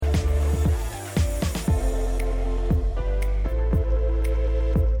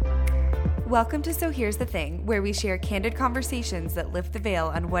Welcome to So Here's the Thing, where we share candid conversations that lift the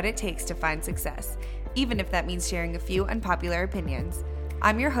veil on what it takes to find success, even if that means sharing a few unpopular opinions.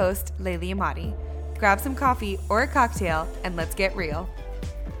 I'm your host, Layli Amati. Grab some coffee or a cocktail, and let's get real.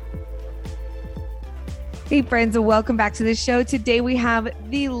 Hey friends, welcome back to the show. Today we have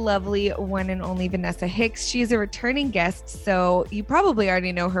the lovely one and only Vanessa Hicks. She is a returning guest, so you probably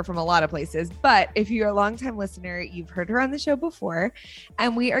already know her from a lot of places, but if you're a longtime listener, you've heard her on the show before,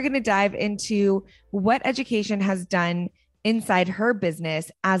 and we are going to dive into what education has done inside her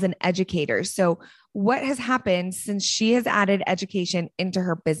business as an educator. So what has happened since she has added education into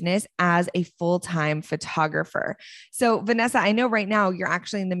her business as a full-time photographer? So Vanessa, I know right now you're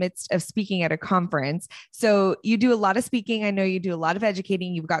actually in the midst of speaking at a conference. So you do a lot of speaking. I know you do a lot of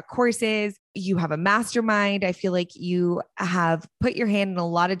educating. You've got courses, you have a mastermind. I feel like you have put your hand in a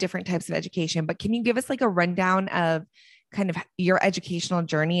lot of different types of education, but can you give us like a rundown of kind of your educational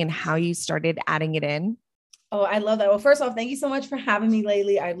journey and how you started adding it in? Oh, I love that. Well, first off, thank you so much for having me,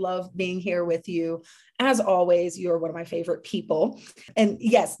 Layli. I love being here with you. As always, you're one of my favorite people. And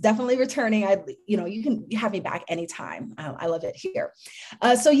yes, definitely returning. You can have me back anytime. I love it here.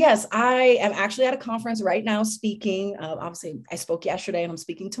 So yes, I am actually at a conference right now speaking. Obviously, I spoke yesterday and I'm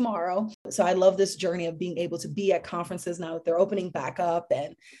speaking tomorrow. So I love this journey of being able to be at conferences now that they're opening back up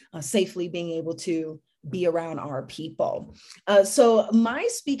and safely being able to be around our people. So my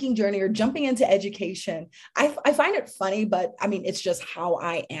speaking journey or jumping into education, I find it funny, but I mean, it's just how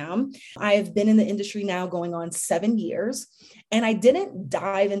I am. I've been in the industry now going on 7 years, and I didn't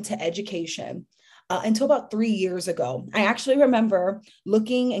dive into education until about 3 years ago. I actually remember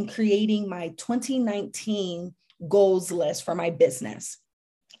looking and creating my 2019 goals list for my business.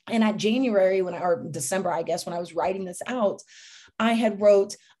 And at January, or December, I guess, when I was writing this out, I had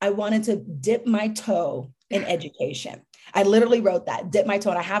wrote, I wanted to dip my toe in education. I literally wrote that, dip my toe,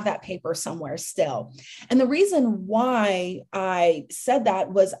 and I have that paper somewhere still. And the reason why I said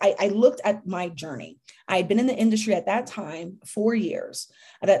that was I looked at my journey. I had been in the industry at that time 4 years.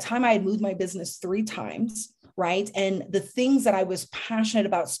 At that time, I had moved my business 3 times. Right. And the things that I was passionate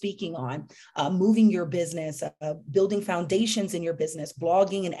about speaking on, moving your business, building foundations in your business,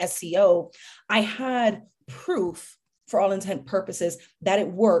 blogging and SEO, I had proof for all intent purposes that it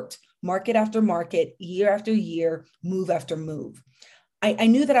worked market after market, year after year, move after move. I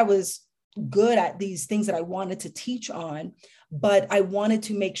knew that I was good at these things that I wanted to teach on, but I wanted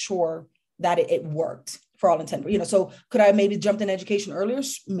to make sure that it worked. For all intent, so could I maybe jumped in education earlier?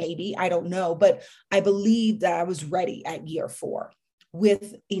 Maybe, I don't know, but I believe that I was ready at year 4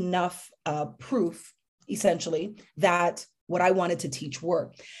 with enough proof, essentially, that what I wanted to teach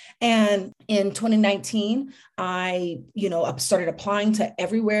worked. And in 2019, I started applying to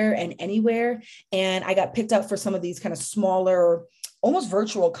everywhere and anywhere, and I got picked up for some of these kind of smaller, almost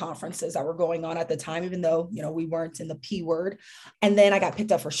virtual conferences that were going on at the time, even though, we weren't in the P word. And then I got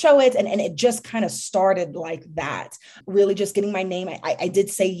picked up for Show It. And it just kind of started like that, really just getting my name. I did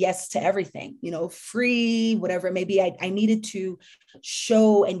say yes to everything, free, whatever it may be. I needed to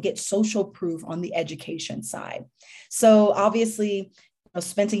show and get social proof on the education side. So obviously, I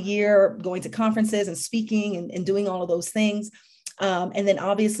spent a year going to conferences and speaking and doing all of those things. And then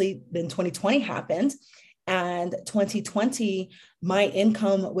obviously, then 2020 happened. And 2020, my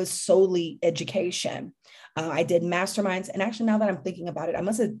income was solely education. I did masterminds. And actually, now that I'm thinking about it, I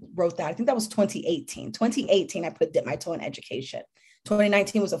must have wrote that. I think that was 2018. 2018, I dip my toe in education.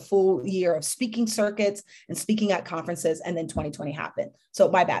 2019 was a full year of speaking circuits and speaking at conferences. And then 2020 happened. So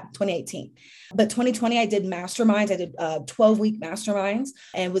my bad, 2018. But 2020, I did masterminds. I did 12-week masterminds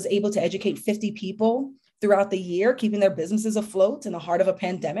and was able to educate 50 people throughout the year, keeping their businesses afloat in the heart of a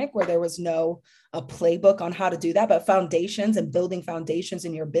pandemic where there was no playbook on how to do that, but foundations and building foundations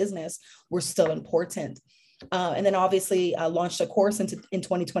in your business were still important. And then obviously launched a course in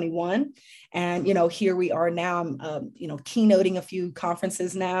 2021. And, here we are now. I'm, keynoting a few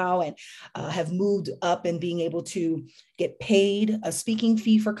conferences now and have moved up in being able to get paid a speaking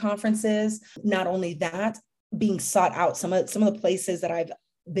fee for conferences. Not only that, being sought out, some of the places that I've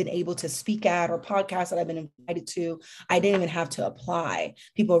been able to speak at or podcasts that I've been invited to, I didn't even have to apply.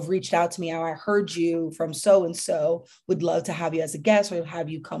 People have reached out to me. I heard you from so-and-so, would love to have you as a guest or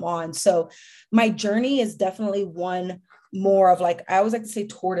have you come on. So my journey is definitely one more of I always like to say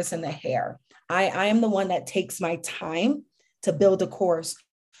tortoise and the hare. I am the one that takes my time to build a course,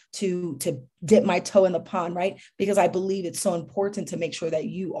 to dip my toe in the pond, right? Because I believe it's so important to make sure that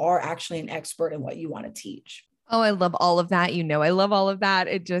you are actually an expert in what you want to teach. Oh, I love all of that. You know, I love all of that.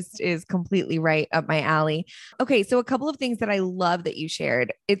 It just is completely right up my alley. Okay. So, a couple of things that I love that you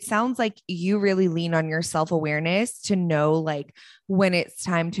shared. It sounds like you really lean on your self awareness to know like when it's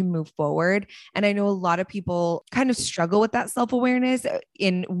time to move forward. And I know a lot of people kind of struggle with that self awareness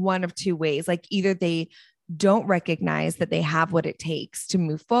in one of two ways. Like, either they don't recognize that they have what it takes to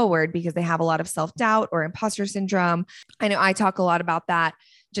move forward because they have a lot of self doubt or imposter syndrome. I know I talk a lot about that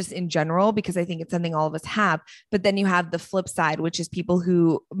just in general, because I think it's something all of us have. But then you have the flip side, which is people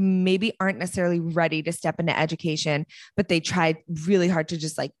who maybe aren't necessarily ready to step into education, but they try really hard to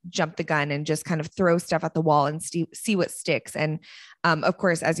just like jump the gun and just kind of throw stuff at the wall and see what sticks. And of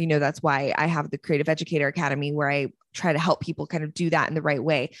course, as you know, that's why I have the Creative Educator Academy, where I try to help people kind of do that in the right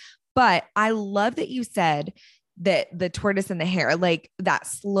way. But I love that you said that the tortoise and the hare, like that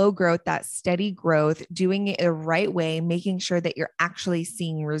slow growth, that steady growth, doing it the right way, making sure that you're actually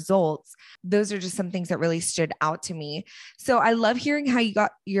seeing results. Those are just some things that really stood out to me. So I love hearing how you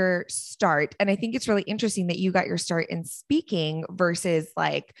got your start. And I think it's really interesting that you got your start in speaking versus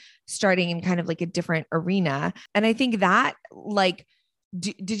like starting in kind of like a different arena. And I think that like,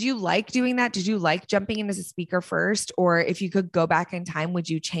 did you like doing that? Did you like jumping in as a speaker first? Or if you could go back in time, would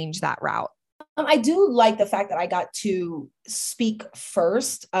you change that route? I do like the fact that I got to speak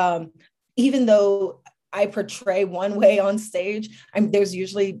first, even though I portray one way on stage. There's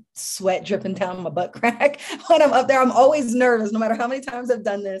usually sweat dripping down my butt crack when I'm up there. I'm always nervous, no matter how many times I've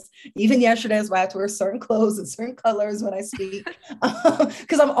done this. Even yesterday, as well, I have to wear certain clothes and certain colors when I speak,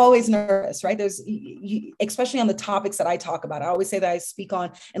 because I'm always nervous, right? Especially on the topics that I talk about. I always say that I speak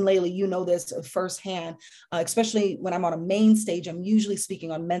on, and Layla, you know this firsthand, especially when I'm on a main stage, I'm usually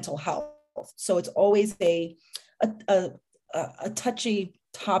speaking on mental health. So it's always a touchy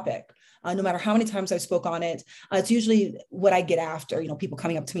topic. No matter how many times I spoke on it, it's usually what I get after, people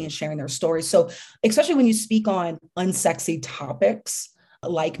coming up to me and sharing their stories. So especially when you speak on unsexy topics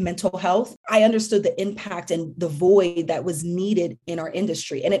like mental health, I understood the impact and the void that was needed in our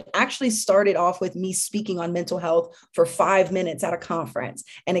industry. And it actually started off with me speaking on mental health for 5 minutes at a conference,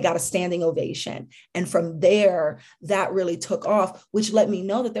 and it got a standing ovation. And from there, that really took off, which let me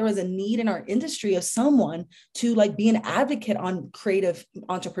know that there was a need in our industry of someone to like be an advocate on creative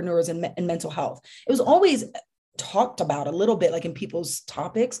entrepreneurs and mental health. It was always talked about a little bit like in people's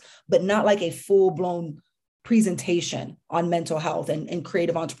topics, but not like a full-blown presentation on mental health and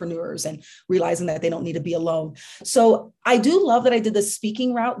creative entrepreneurs and realizing that they don't need to be alone. So I do love that I did the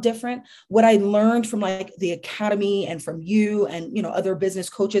speaking route different. What I learned from like the academy and from you and, other business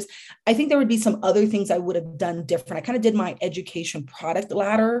coaches, I think there would be some other things I would have done different. I kind of did my education product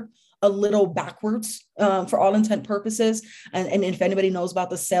ladder a little backwards for all intent purposes. And if anybody knows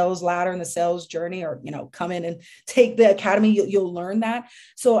about the sales ladder and the sales journey, or, come in and take the academy, you'll learn that.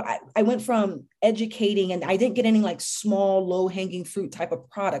 So I went from educating, and I didn't get any like small, low hanging fruit type of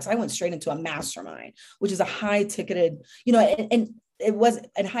products. I went straight into a mastermind, which is a high ticketed, and it was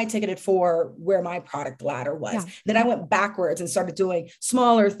and high ticketed for where my product ladder was. Yeah. Then I went backwards and started doing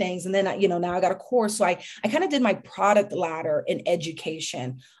smaller things. And then, now I got a course. So I kind of did my product ladder in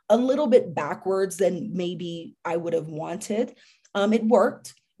education a little bit backwards than maybe I would have wanted. It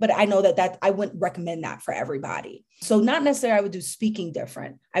worked, but I know that I wouldn't recommend that for everybody. So not necessarily I would do speaking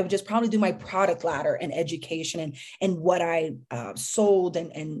different. I would just probably do my product ladder and education and what I sold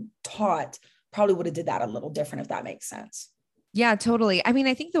and taught, probably would have did that a little different, if that makes sense. Yeah, totally. I mean,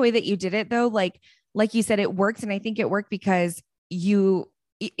 I think the way that you did it though, like you said, it worked. And I think it worked because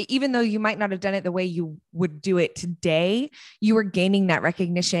even though you might not have done it the way you would do it today, you were gaining that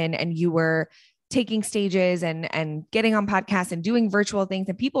recognition, and you were taking stages and getting on podcasts and doing virtual things,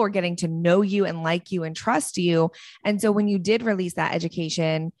 and people were getting to know you and like you and trust you. And so when you did release that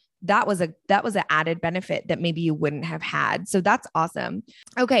education, that was an added benefit that maybe you wouldn't have had. So that's awesome.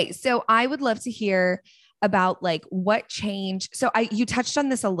 Okay. So I would love to hear about like what changed. So you touched on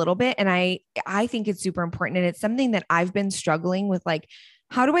this a little bit, and I think it's super important. And it's something that I've been struggling with. Like,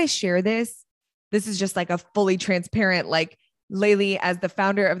 how do I share this? This is just like a fully transparent, like, Laylee, as the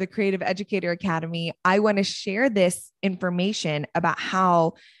founder of the Creative Educator Academy, I want to share this information about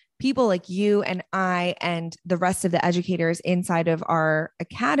how people like you and I and the rest of the educators inside of our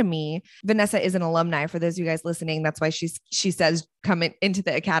academy. Vanessa is an alumni, for those of you guys listening. That's why she says come into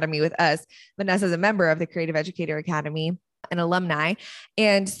the academy with us. Vanessa is a member of the Creative Educator Academy, an alumni.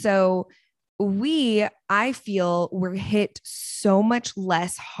 And so I feel we're hit so much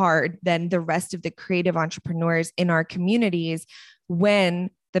less hard than the rest of the creative entrepreneurs in our communities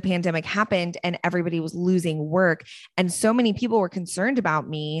when the pandemic happened and everybody was losing work. And so many people were concerned about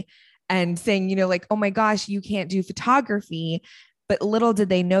me and saying, like, oh my gosh, you can't do photography. but little did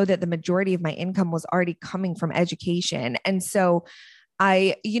they know that the majority of my income was already coming from education. And so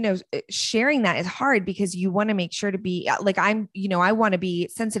sharing that is hard because you want to make sure to be like, I want to be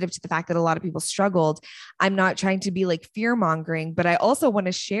sensitive to the fact that a lot of people struggled. I'm not trying to be like fear mongering, but I also want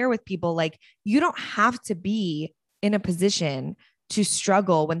to share with people, like, you don't have to be in a position to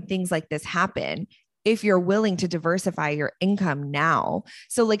struggle when things like this happen if you're willing to diversify your income now.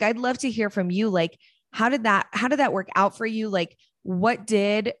 So like, I'd love to hear from you. Like, how did that work out for you? Like, what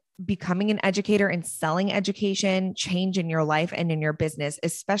did becoming an educator and selling education change in your life and in your business,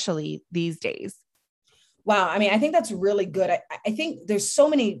 especially these days? Wow. I mean, I think that's really good. I think there's so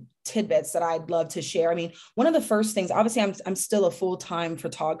many tidbits that I'd love to share. I mean, one of the first things, obviously, I'm still a full-time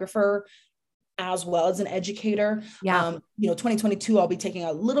photographer as well as an educator. Yeah. 2022, I'll be taking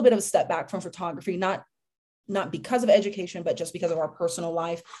a little bit of a step back from photography, not because of education, but just because of our personal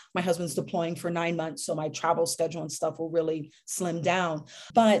life. My husband's deploying for 9 months, so my travel schedule and stuff will really slim down.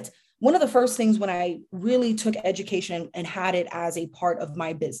 But one of the first things when I really took education and had it as a part of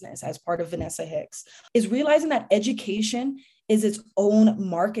my business, as part of Vanessa Hicks, is realizing that education is its own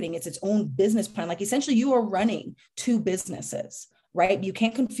marketing. It's its own business plan. Like, essentially, you are running two businesses, right? You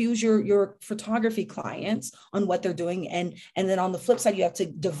can't confuse your photography clients on what they're doing. And then on the flip side, you have to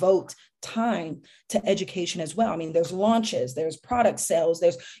devote time to education as well. I mean, there's launches, there's product sales,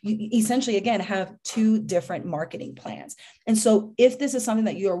 you essentially, again, have two different marketing plans. And so if this is something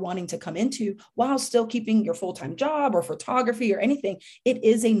that you are wanting to come into while still keeping your full-time job or photography or anything, it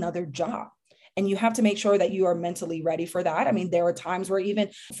is another job. And you have to make sure that you are mentally ready for that. I mean, there are times where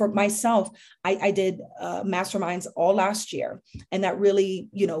even for myself, I did masterminds all last year. And that really,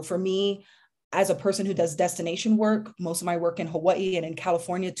 for me, as a person who does destination work, most of my work in Hawaii and in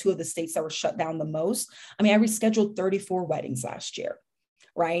California, two of the states that were shut down the most. I mean, I rescheduled 34 weddings last year,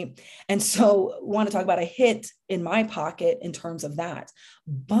 right? And so want to talk about a hit in my pocket in terms of that.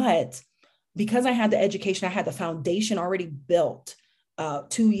 But because I had the education, I had the foundation already built,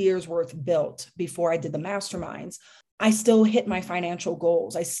 2 years worth built before I did the masterminds, I still hit my financial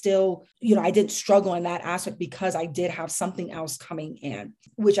goals. I still, I didn't struggle in that aspect because I did have something else coming in,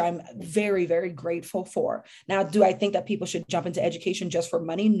 which I'm very, very grateful for. Now, do I think that people should jump into education just for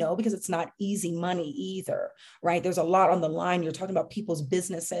money? No, because it's not easy money either, right? There's a lot on the line. You're talking about people's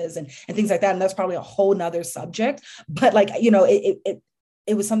businesses and things like that. And that's probably a whole nother subject. But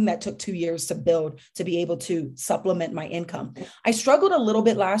it was something that took 2 years to build to be able to supplement my income. I struggled a little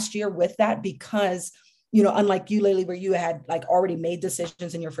bit last year with that because, unlike you, Laylee, where you had like already made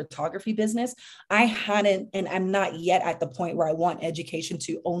decisions in your photography business, I hadn't, and I'm not yet at the point where I want education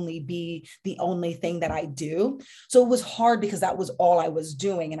to only be the only thing that I do. So it was hard because that was all I was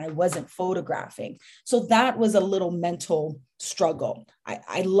doing and I wasn't photographing. So that was a little mental struggle.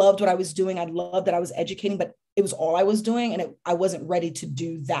 I loved what I was doing. I loved that I was educating, but it was all I was doing. And I wasn't ready to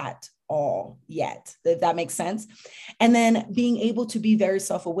do that all yet, if that makes sense. And then being able to be very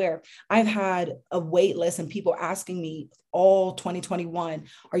self-aware. I've had a wait list and people asking me all 2021,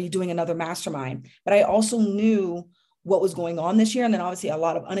 are you doing another mastermind? But I also knew what was going on this year. And then obviously a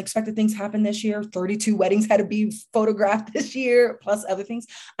lot of unexpected things happened this year. 32 weddings had to be photographed this year, plus other things.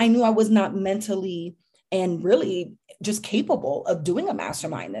 I knew I was not mentally and really just capable of doing a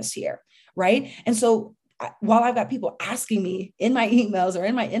mastermind this year, right? And so while I've got people asking me in my emails or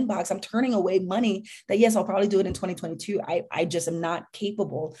in my inbox, I'm turning away money that, yes, I'll probably do it in 2022. I just am not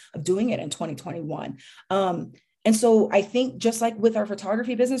capable of doing it in 2021. And so I think just like with our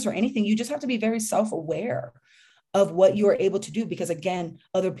photography business or anything, you just have to be very self-aware of what you are able to do, because again,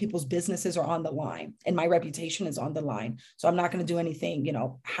 other people's businesses are on the line and my reputation is on the line. So I'm not going to do anything,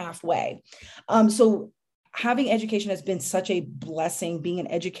 halfway. So having education has been such a blessing, being an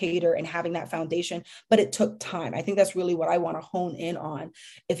educator and having that foundation, but it took time. I think that's really what I want to hone in on.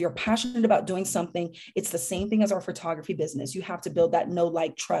 If you're passionate about doing something, it's the same thing as our photography business. You have to build that know,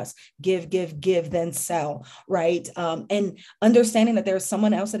 like, trust, give, then sell, right? And understanding that there's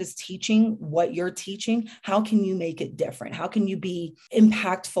someone else that is teaching what you're teaching. How can you make it different? How can you be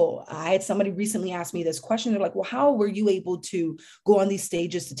impactful? I had somebody recently ask me this question. They're like, well, how were you able to go on these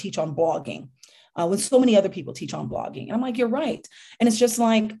stages to teach on blogging? When so many other people teach on blogging. And I'm like, you're right. And it's just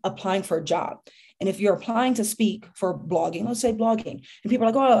like applying for a job. And if you're applying to speak for blogging, let's say blogging, and people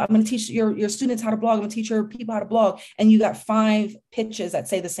are like, oh, I'm going to teach your students how to blog. I'm going to teach your people how to blog. And you got 5 pitches that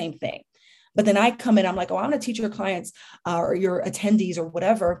say the same thing. But then I come in, I'm like, oh, I'm going to teach your clients or your attendees or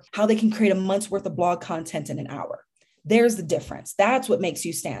whatever, how they can create a month's worth of blog content in an hour. There's the difference. That's what makes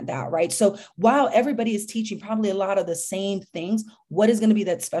you stand out, right? So while everybody is teaching probably a lot of the same things, what is going to be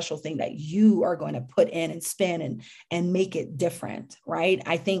that special thing that you are going to put in and spin and make it different, right?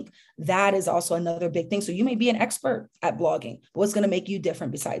 I think that is also another big thing. So you may be an expert at blogging, but what's going to make you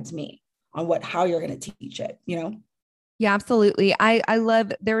different besides me on how you're going to teach it, you know? Yeah, absolutely. I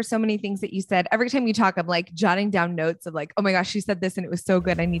love, there were so many things that you said. Every time you talk, I'm like jotting down notes of like, oh my gosh, she said this and it was so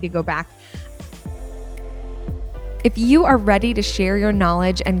good. I need to go back. If you are ready to share your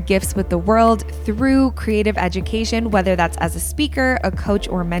knowledge and gifts with the world through creative education, whether that's as a speaker, a coach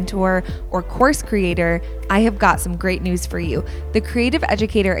or mentor, or course creator, I have got some great news for you. The Creative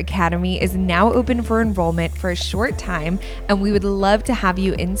Educator Academy is now open for enrollment for a short time, and we would love to have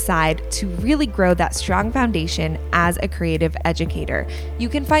you inside to really grow that strong foundation as a creative educator. You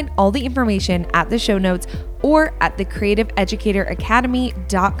can find all the information at the show notes or at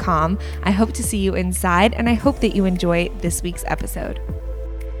thecreativeeducatoracademy.com. I hope to see you inside, and I hope that you enjoy this week's episode.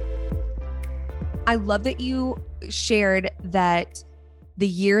 I love that you shared that the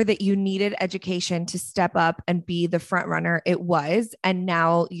year that you needed education to step up and be the front runner, it was, and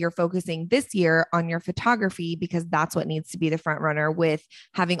now you're focusing this year on your photography because that's what needs to be the front runner with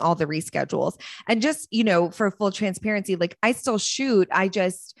having all the reschedules. And just, for full transparency, like I still shoot,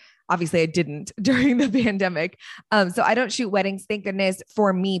 obviously I didn't during the pandemic. So I don't shoot weddings. Thank goodness.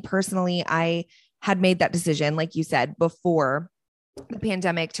 For me personally, I had made that decision, like you said, before the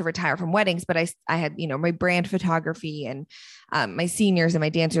pandemic to retire from weddings, but I had, my brand photography and my seniors and my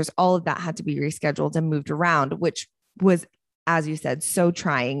dancers, all of that had to be rescheduled and moved around, which was, as you said, so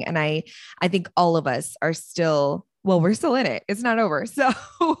trying. And I think all of us are still, we're still in it. It's not over. So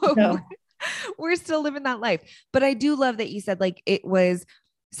no. We're still living that life. But I do love that you said like, it was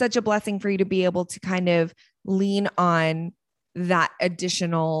such a blessing for you to be able to kind of lean on that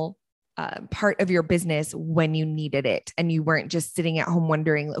additional part of your business when you needed it. And you weren't just sitting at home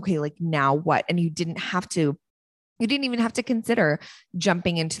wondering, okay, like now what? And you didn't even have to consider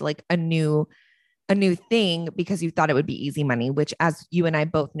jumping into like a new thing because you thought it would be easy money, which as you and I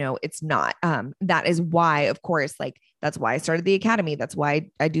both know, it's not. That is why, of course, that's why I started the Academy. That's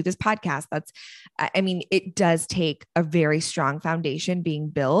why I do this podcast. It does take a very strong foundation being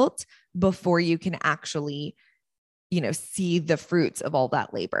built before you can actually, see the fruits of all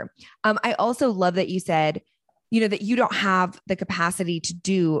that labor. I also love that you said, that you don't have the capacity to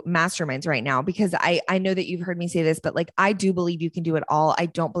do masterminds right now, because I know that you've heard me say this, but like, I do believe you can do it all. I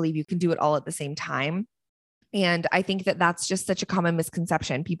don't believe you can do it all at the same time. And I think that that's just such a common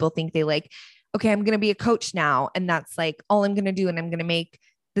misconception. People think they like, okay, I'm going to be a coach now. And that's like all I'm going to do. And I'm going to make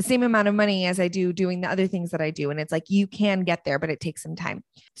the same amount of money as I do doing the other things that I do. And it's like, you can get there, but it takes some time.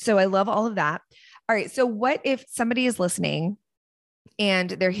 So I love all of that. All right. So what if somebody is listening and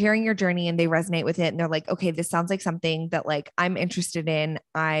they're hearing your journey and they resonate with it and they're like, okay, this sounds like something that like I'm interested in.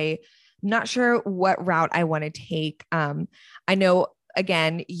 I'm not sure what route I want to take. I know,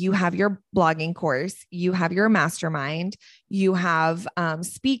 again, you have your blogging course, you have your mastermind, you have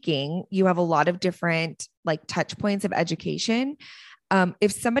speaking, you have a lot of different like touch points of education.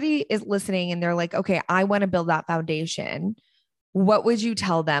 If somebody is listening and they're like, okay, I want to build that foundation, what would you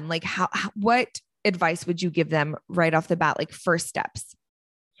tell them? Like what advice would you give them right off the bat? Like first steps?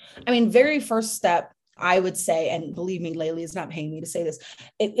 Very first step, I would say, and believe me, Laylee is not paying me to say this.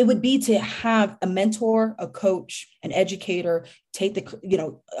 It would be to have a mentor, a coach, an educator,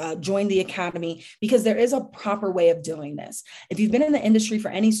 join the academy, because there is a proper way of doing this. If you've been in the industry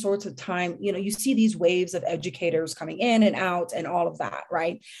for any sorts of time, you see these waves of educators coming in and out and all of that,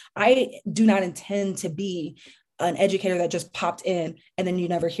 right? I do not intend to be an educator that just popped in and then you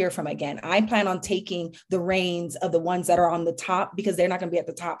never hear from again. I plan on taking the reins of the ones that are on the top, because they're not going to be at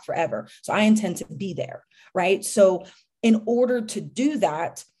the top forever. So I intend to be there, right? So in order to do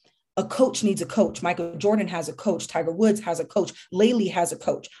that, a coach needs a coach. Michael Jordan has a coach. Tiger Woods has a coach. Laylee has a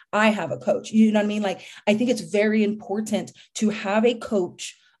coach. I have a coach. You know what I mean? Like, I think it's very important to have a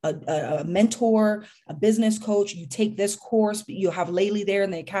coach, a mentor, a business coach. You take this course, but you'll have Laylee there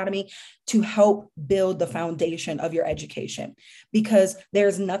in the academy to help build the foundation of your education, because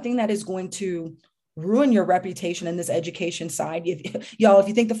there's nothing that is going to ruin your reputation in this education side. If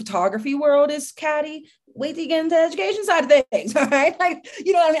you think the photography world is catty, wait till you get into the education side of things. All right. Like,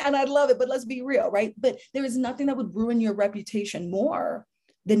 what I mean? And I love it, but let's be real, right? But there is nothing that would ruin your reputation more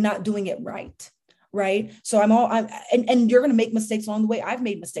than not doing it right. right? So and you're going to make mistakes along the way. I've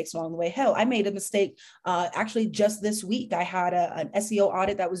made mistakes along the way. Hell, I made a mistake. Actually just this week, I had an SEO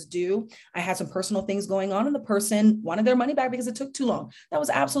audit that was due. I had some personal things going on and the person wanted their money back because it took too long. That was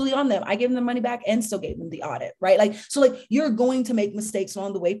absolutely on them. I gave them the money back and still gave them the audit, right? So you're going to make mistakes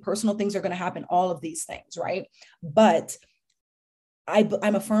along the way. Personal things are going to happen, all of these things, right? But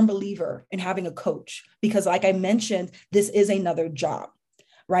I'm a firm believer in having a coach because like I mentioned, this is another job,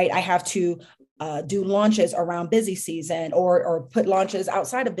 right? I have to do launches around busy season or put launches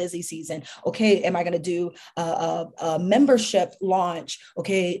outside of busy season. Okay, am I going to do a membership launch?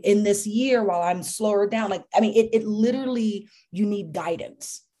 Okay, in this year while I'm slower down? It literally, you need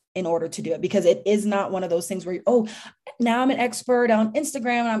guidance in order to do it because it is not one of those things where, now I'm an expert on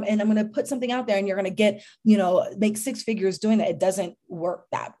Instagram and I'm going to put something out there and you're going to get, make six figures doing that. It doesn't work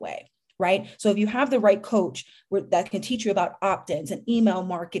that way. Right. So if you have the right coach that can teach you about opt-ins and email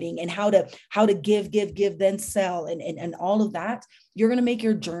marketing and how to give, then sell and all of that, you're going to make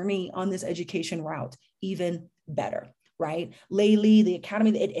your journey on this education route even better. Right. Laylee, the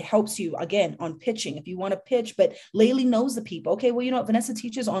Academy, it helps you again on pitching if you want to pitch, but Laylee knows the people. Okay, well, Vanessa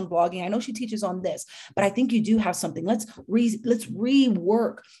teaches on blogging. I know she teaches on this, but I think you do have something. Let's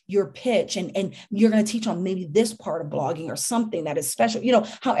rework your pitch and you're going to teach on maybe this part of blogging or something that is special,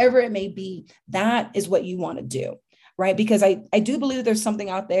 however it may be. That is what you want to do. Right. Because I do believe that there's something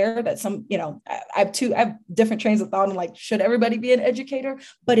out there that I have different trains of thought and like, should everybody be an educator?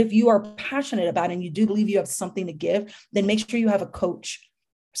 But if you are passionate about it and you do believe you have something to give, then make sure you have a coach,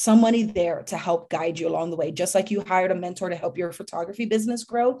 somebody there to help guide you along the way. Just like you hired a mentor to help your photography business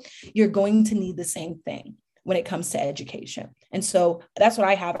grow, you're going to need the same thing when it comes to education. And so that's what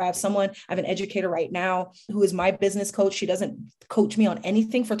I have. I have an educator right now who is my business coach. She doesn't coach me on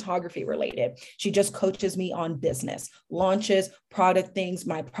anything photography related. She just coaches me on business, launches, product things,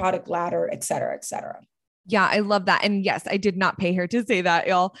 my product ladder, et cetera, et cetera. Yeah, I love that. And yes, I did not pay her to say that,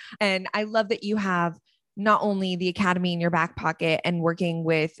 y'all. And I love that you have not only the Academy in your back pocket and working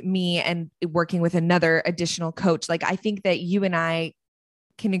with me and working with another additional coach. Like, I think that you and I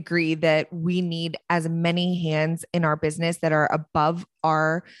can agree that we need as many hands in our business that are above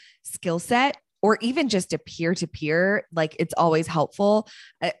our skill set, or even just a peer-to-peer. Like, it's always helpful.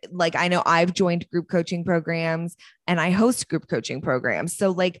 Like, I know I've joined group coaching programs and I host group coaching programs. So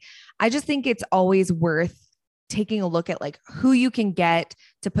like, I just think it's always worth taking a look at like who you can get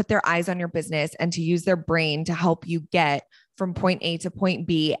to put their eyes on your business and to use their brain to help you get from point A to point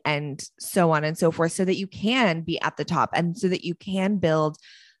B and so on and so forth, so that you can be at the top and so that you can build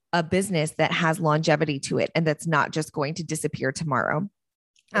a business that has longevity to it and that's not just going to disappear tomorrow.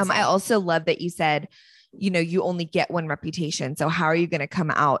 I also love that you said, you only get one reputation. So how are you going to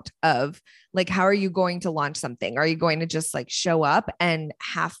come out of like, how are you going to launch something? Are you going to just like show up and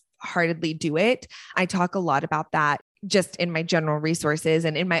half-heartedly do it? I talk a lot about that just in my general resources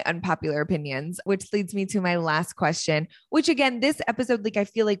and in my unpopular opinions, which leads me to my last question, which again, this episode, like, I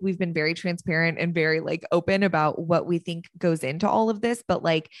feel like we've been very transparent and very like open about what we think goes into all of this. But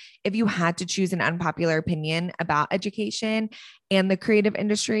like, if you had to choose an unpopular opinion about education and the creative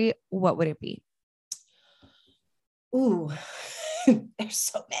industry, what would it be? Ooh, there's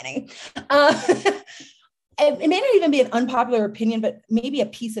so many. It may not even be an unpopular opinion, but maybe a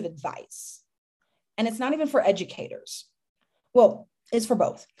piece of advice. And it's not even for educators. Well, it's for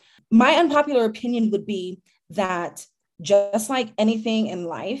both. My unpopular opinion would be that just like anything in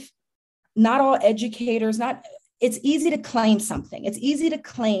life, not all educators, it's easy to claim something. It's easy to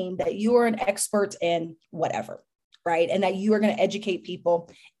claim that you are an expert in whatever, right? And that you are going to educate people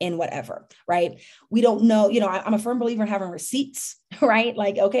in whatever, right? We don't know, I'm a firm believer in having receipts, right?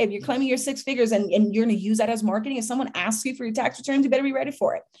 Like, okay, if you're claiming your six figures and you're going to use that as marketing, if someone asks you for your tax returns, you better be ready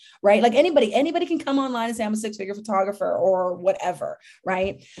for it, right? Like anybody can come online and say, I'm a six-figure photographer or whatever,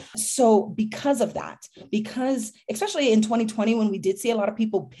 right? So because of that, because especially in 2020, when we did see a lot of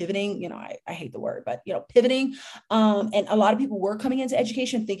people pivoting, I hate the word, but, pivoting, and a lot of people were coming into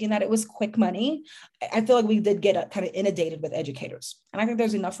education thinking that it was quick money. I feel like we did get kind of inundated with educators. And I think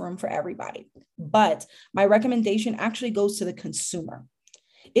there's enough room for everybody. But my recommendation actually goes to the consumer.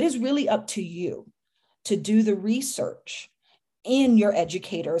 It is really up to you to do the research in your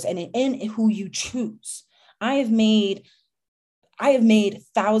educators and in who you choose. I have made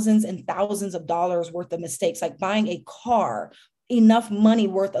thousands and thousands of dollars worth of mistakes, like buying a car, enough money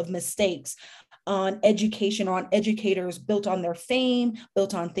worth of mistakes on education or on educators built on their fame,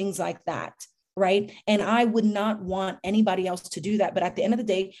 built on things like that. Right. And I would not want anybody else to do that. But at the end of the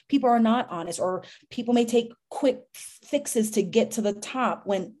day, people are not honest, or people may take quick fixes to get to the top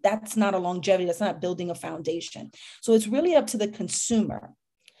when that's not a longevity. That's not building a foundation. So it's really up to the consumer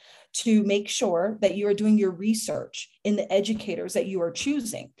to make sure that you are doing your research in the educators that you are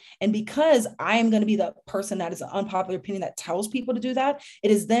choosing. And because I am going to be the person that is an unpopular opinion that tells people to do that,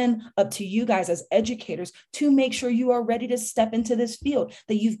 it is then up to you guys as educators to make sure you are ready to step into this field,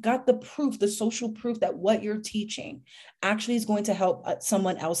 that you've got the proof, the social proof that what you're teaching actually is going to help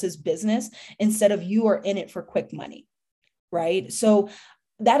someone else's business instead of you are in it for quick money, right? So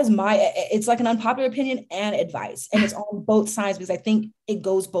that is it's like an unpopular opinion and advice. And it's on both sides because I think it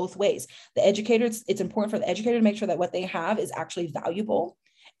goes both ways. The educator, it's important for the educator to make sure that what they have is actually valuable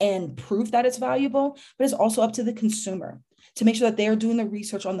and proof that it's valuable, but it's also up to the consumer to make sure that they're doing the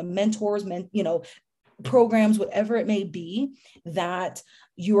research on the mentors, programs, whatever it may be that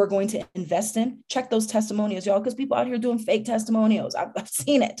you are going to invest in. Check those testimonials, y'all, because people out here doing fake testimonials. I've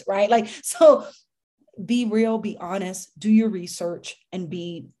seen it, right? So be real, be honest, do your research, and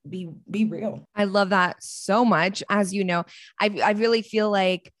be real. I love that so much. As you know, I really feel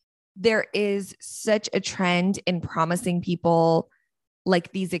like there is such a trend in promising people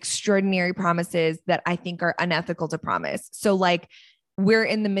like these extraordinary promises that I think are unethical to promise. So like we're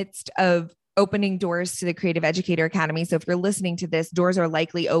in the midst of opening doors to the Creative Educator Academy. So if you're listening to this, doors are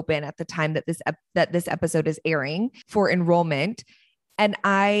likely open at the time that this episode is airing for enrollment. And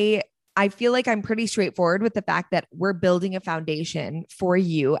I feel like I'm pretty straightforward with the fact that we're building a foundation for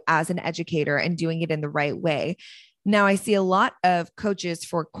you as an educator and doing it in the right way. Now, I see a lot of coaches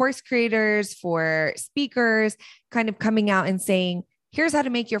for course creators, for speakers, kind of coming out and saying, here's how to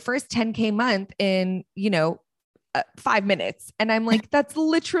make your first 10K month in, 5 minutes. And I'm like, that's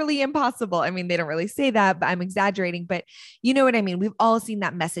literally impossible. I mean, they don't really say that, but I'm exaggerating, but you know what I mean? We've all seen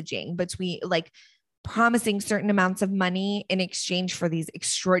that messaging between like promising certain amounts of money in exchange for these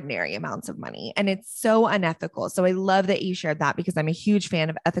extraordinary amounts of money. And it's so unethical. So I love that you shared that because I'm a huge fan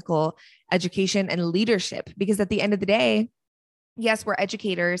of ethical education and leadership, because at the end of the day, yes, we're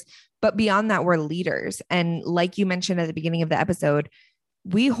educators, but beyond that, we're leaders. And like you mentioned at the beginning of the episode,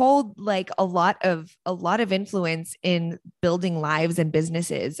 we hold like a lot of influence in building lives and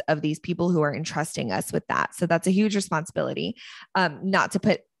businesses of these people who are entrusting us with that. So that's a huge responsibility, not to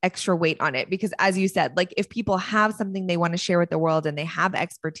put extra weight on it, because as you said, like if people have something they want to share with the world and they have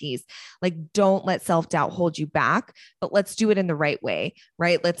expertise, like don't let self-doubt hold you back, but let's do it in the right way,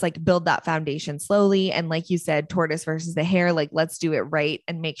 right? Let's like build that foundation slowly. And like you said, tortoise versus the hare, like let's do it right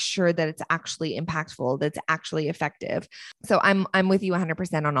and make sure that it's actually impactful, that's actually effective. So I'm with you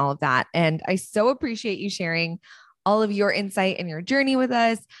 100% on all of that. And I so appreciate you sharing all of your insight and your journey with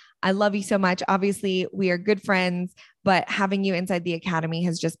us. I love you so much. Obviously, we are good friends, but having you inside the academy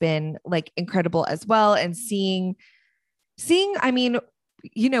has just been like incredible as well. And seeing, I mean,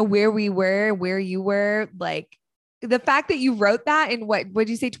 where we were, where you were, like the fact that you wrote that in would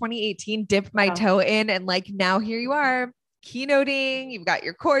you say 2018, dipped my toe in, and like now here you are keynoting, you've got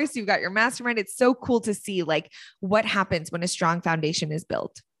your course, you've got your mastermind. It's so cool to see like what happens when a strong foundation is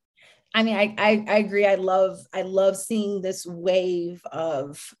built. I mean, I agree. I love seeing this wave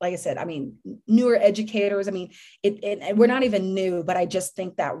of, like I said, I mean, newer educators. I mean, we're not even new, but I just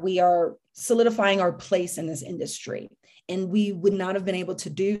think that we are solidifying our place in this industry. And we would not have been able to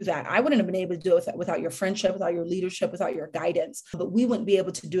do that. I wouldn't have been able to do it without your friendship, without your leadership, without your guidance, but we wouldn't be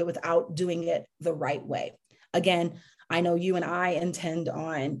able to do it without doing it the right way. Again, I know you and I intend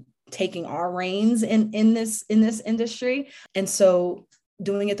on taking our reins in this industry. And so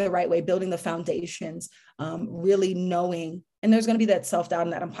doing it the right way, building the foundations, really knowing, and there's going to be that self-doubt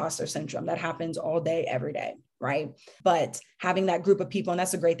and that imposter syndrome that happens all day, every day, right? But having that group of people, and that's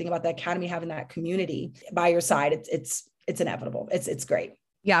the great thing about the academy, having that community by your side, it's inevitable. It's great.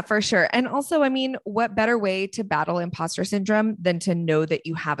 Yeah, for sure. And also, I mean, what better way to battle imposter syndrome than to know that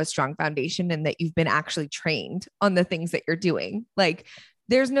you have a strong foundation and that you've been actually trained on the things that you're doing? Like,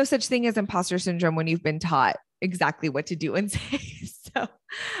 there's no such thing as imposter syndrome when you've been taught exactly what to do and say. So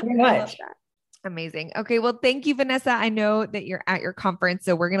very much. Amazing. Okay. Well, thank you, Vanessa. I know that you're at your conference,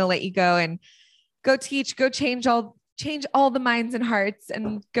 so we're going to let you go and go teach, go change all the minds and hearts,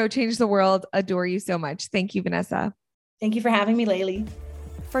 and go change the world. Adore you so much. Thank you, Vanessa. Thank you for having me, Laylee.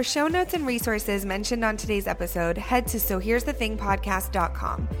 For show notes and resources mentioned on today's episode, head to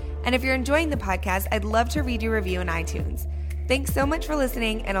sohere'sthethingpodcast.com. And if you're enjoying the podcast, I'd love to read your review in iTunes. Thanks so much for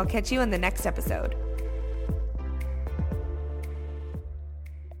listening, and I'll catch you in the next episode.